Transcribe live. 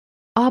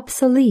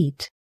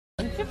obsolete.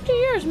 In 50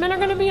 years, men are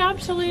going to be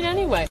obsolete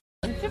anyway.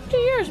 In 50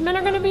 years, men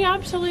are going to be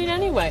obsolete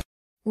anyway.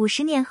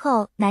 50年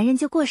后，男人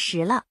就过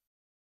时了。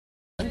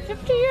In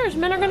 50 years,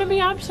 men are going to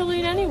be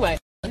obsolete anyway.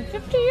 In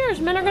 50 years,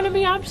 men are going to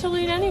be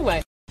obsolete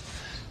anyway.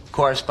 Of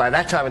course, by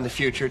that time in the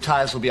future,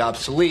 ties will be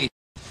obsolete.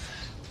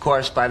 Of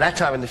course, by that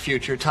time in the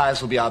future,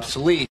 ties will be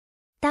obsolete.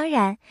 当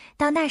然，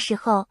到那时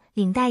候，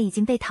领带已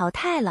经被淘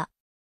汰了。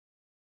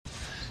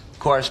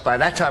Of course, by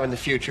that time in the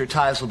future,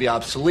 ties will be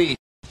obsolete.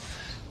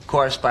 Of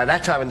course, by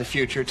that time in the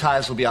future,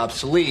 ties will be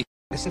obsolete.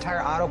 This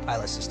entire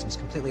autopilot system is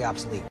completely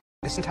obsolete.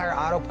 This entire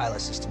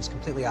autopilot system is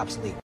completely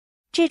obsolete.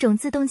 这种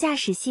自动驾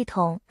驶系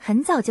统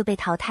很早就被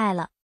淘汰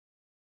了。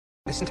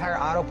This entire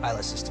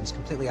autopilot system is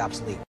completely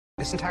obsolete.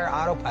 This entire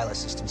autopilot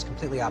system is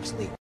completely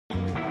obsolete.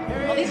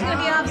 Well, these are going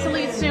to be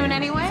obsolete soon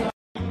anyway.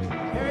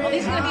 Well,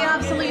 these are going to be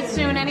obsolete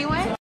soon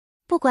anyway.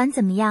 不管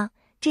怎么样，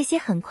这些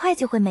很快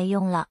就会没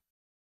用了。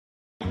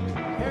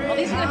Well,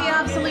 these are going to be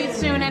obsolete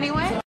soon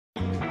anyway.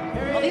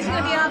 Well, these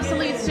are going to be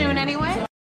obsolete soon anyway.